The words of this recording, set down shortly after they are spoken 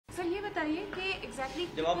Sir ये बताइए कि एग्जैक्टली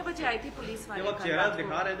कितने बजे आई थी पुलिस वाले? जब आप चेहरा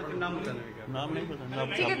दिखा रहे थे फिर नाम बताने, नाम नहीं बताना।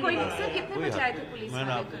 ठीक है, कोई नहीं सर, कितने बजे आए थे पुलिस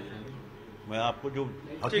वाले? मैं आपको जो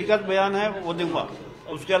हकीकत बयान है वो दूंगा,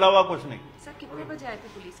 उसके अलावा कुछ नहीं। सर कितने बजे आए थे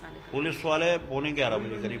पुलिस वाले? पुलिस वाले 11:15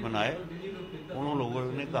 बजे करीबन आए। उन लोगों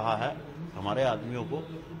ने कहा है हमारे आदमियों को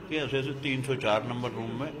कि ऐसे 304 नंबर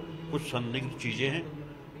रूम में कुछ संदिग्ध चीजें हैं,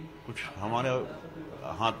 कुछ हमारे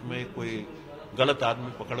हाथ में कोई गलत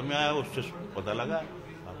आदमी पकड़ में आया, उससे पता लगा।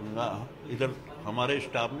 इधर हमारे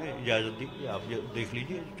स्टाफ ने इजाजत दी कि आप देख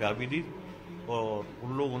लीजिए, चाबी दी, और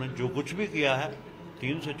उन लोगों ने जो कुछ भी किया है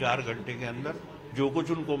 3 से 4 घंटे के अंदर जो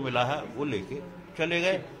कुछ उनको मिला है वो लेके चले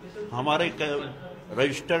गए। हमारे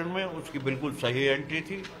रजिस्टर में उसकी बिल्कुल सही एंट्री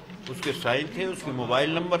थी, उसके साइन थे, उसके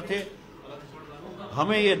मोबाइल नंबर थे।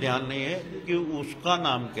 हमें ये ध्यान नहीं है कि उसका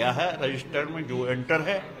नाम क्या है, रजिस्टर में जो एंटर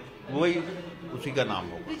है वही उसी का नाम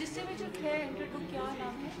होगा। रजिस्टर में जो है एंटर तो क्या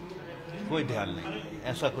नाम है? कोई ध्यान नहीं,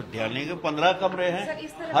 ऐसा कुछ ध्यान नहीं कि 15 कमरे हैं,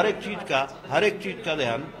 हर एक चीज का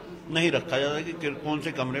ध्यान नहीं रखा जाता कि कौन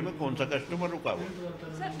से कमरे में कौन सा कस्टमर रुका हुआ।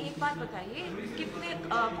 सर एक बात बताइए, कितने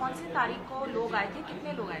कौन सी तारीख को लोग आए थे,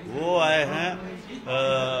 कितने लोग आए थे? वो आए हैं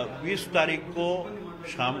 20 तारीख को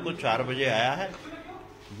शाम को 4 बजे आया है,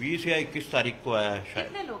 20 या 21 तारीख को आया है शायद।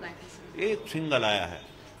 कितने लोग आए थे सर? एक सिंगल आया है,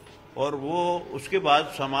 और वो उसके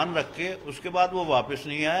बाद सामान रख के उसके बाद वो वापस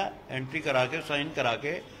नहीं आया। एंट्री करा के साइन करा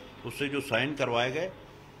के उससे जो साइन करवाए गए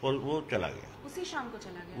और वो चला गया। उसी शाम को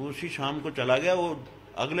चला गया? उसी शाम को चला गया, वो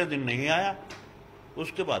अगले दिन नहीं आया।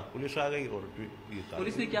 उसके बाद पुलिस आ गई और ये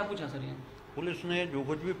पुलिस ने क्या पूछा सर? पुलिस ने जो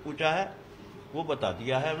कुछ भी पूछा है वो बता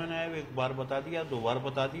दिया है। मैंने एक बार बता दिया, 2 बार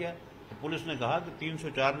बता दिया। तो पुलिस ने कहा कि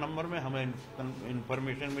 304 नंबर में हमें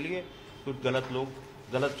इंफॉर्मेशन मिली है, कुछ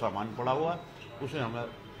गलत सामान पड़ा हुआ, उसे हमें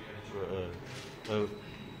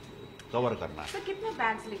कवर करना है। सर कितने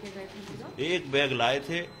बैग्स लेके गए थे? एक बैग लाए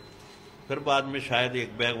थे, फिर बाद में शायद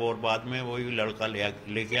एक बैग और बाद में वही लड़का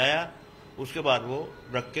लेके आया, उसके बाद वो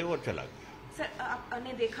रख के वो चला गया। सर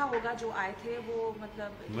आपने देखा होगा जो आए थे वो, मतलब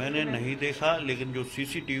मैंने नहीं देखा, लेकिन जो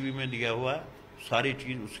सीसीटीवी में दिया हुआ है सारी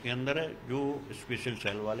चीज उसके अंदर है। जो स्पेशल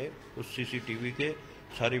सेल वाले उस सीसीटीवी के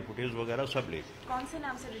सारी फुटेज वगैरह सब ले गए। कौन से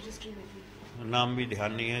नाम से रजिस्ट्री हुई थी? नाम भी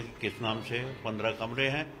ध्यान नहीं है किस नाम से। 15 कमरे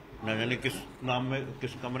हैं, न जाने किस नाम में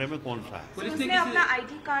किस कमरे में कौन सा है। पुलिस ने अपना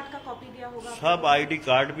आईडी कार्ड का कॉपी दिया होगा? सब आईडी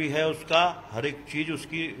कार्ड भी है उसका, हर एक चीज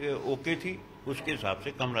उसकी ओके थी, उसके हिसाब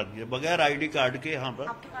से कमरा दिया। बगैर आईडी कार्ड के यहाँ पर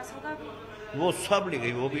आपके पास होगा? वो सब ले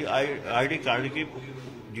गई, वो भी आईडी कार्ड की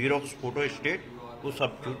जीरोक्स फोटो स्टेट, वो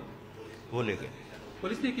सब वो ले गए।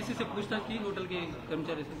 पुलिस ने किसी से पूछताछ की होटल के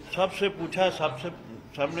कर्मचारी से? सबसे पूछा,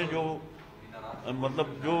 सबने जो मतलब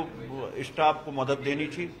जो स्टाफ को मदद देनी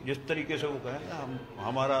थी, जिस तरीके से वो कहें,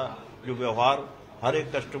 हमारा जो व्यवहार हर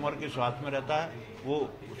एक कस्टमर के साथ में रहता है वो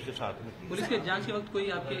उसके साथ में। पुलिस के जांच के वक्त कोई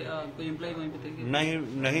आपके कोई एम्प्लॉय वहीं पे थे?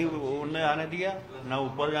 नहीं उन्हें आने दिया, ना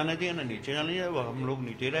ऊपर जाने दिया, ना नीचे जाने दिया। वो हम लोग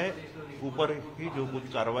नीचे रहे, ऊपर ही जो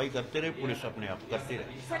कुछ कार्रवाई करते रहे, पुलिस अपने आप करती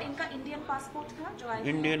रही। सर इनका इंडियन पासपोर्ट था जो आए?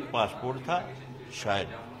 इंडियन पासपोर्ट था शायद,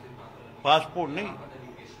 पासपोर्ट नहीं,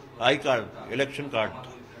 आई कार्ड, इलेक्शन कार्ड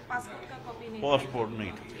था, पासपोर्ट का कॉपी नहीं? पासपोर्ट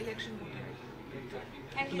नहीं था। Election.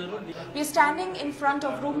 We're standing in front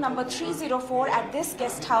of room number 304 at this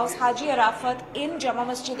guest house, Haji Arafat, in Jama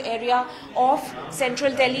Masjid area of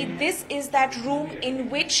Central Delhi. This is that room in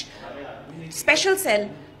which special cell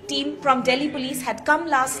team from Delhi police had come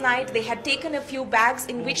last night. They had taken a few bags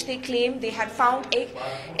in which they claimed they had found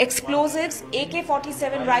explosives,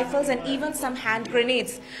 AK-47 rifles and even some hand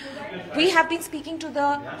grenades. We have been speaking to the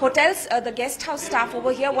hotels, the guest house staff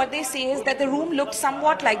over here. What they say is that the room looked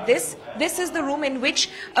somewhat like this. This is the room in which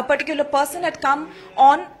a particular person had come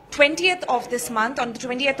on 20th of this month, on the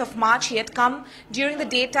 20th of March. He had come during the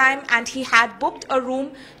daytime and he had booked a room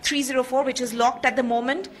 304 which is locked at the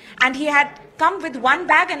moment, and he had come with one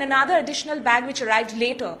bag and another additional bag which arrived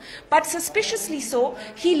later. But suspiciously so,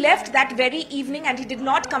 he left that very evening and he did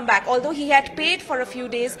not come back, although he had paid for a few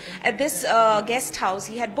days at this guest house.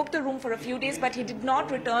 He had booked the room for a few days, but he did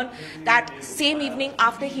not return that same evening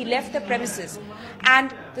after he left the premises.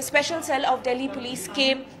 And the special cell of Delhi police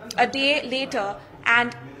came a day later,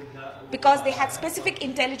 and because they had specific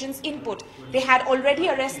intelligence input, they had already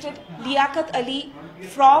arrested Liaquat Ali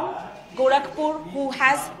from Gorakhpur, who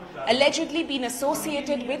has allegedly been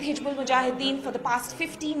associated with Hizbul Mujahideen for the past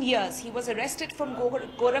 15 years. He was arrested from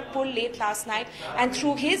Gorakhpur late last night, and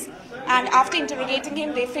after interrogating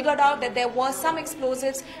him, they figured out that there were some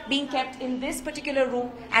explosives being kept in this particular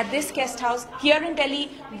room at this guest house here in Delhi.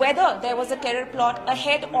 Whether there was a terror plot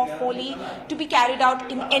ahead of Holi to be carried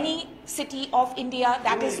out in any city of India.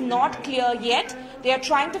 That is not clear yet. They are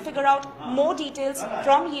trying to figure out more details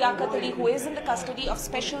from Liaquat Ali, who is in the custody of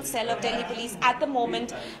Special Cell of Delhi Police at the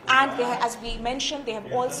moment. And they, as we mentioned, they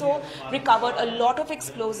have also recovered a lot of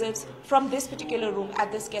explosives from this particular room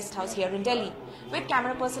at this guest house here in Delhi. With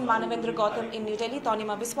camera person Manavendra Gautam in New Delhi,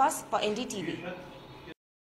 Tanima Biswas for NDTV.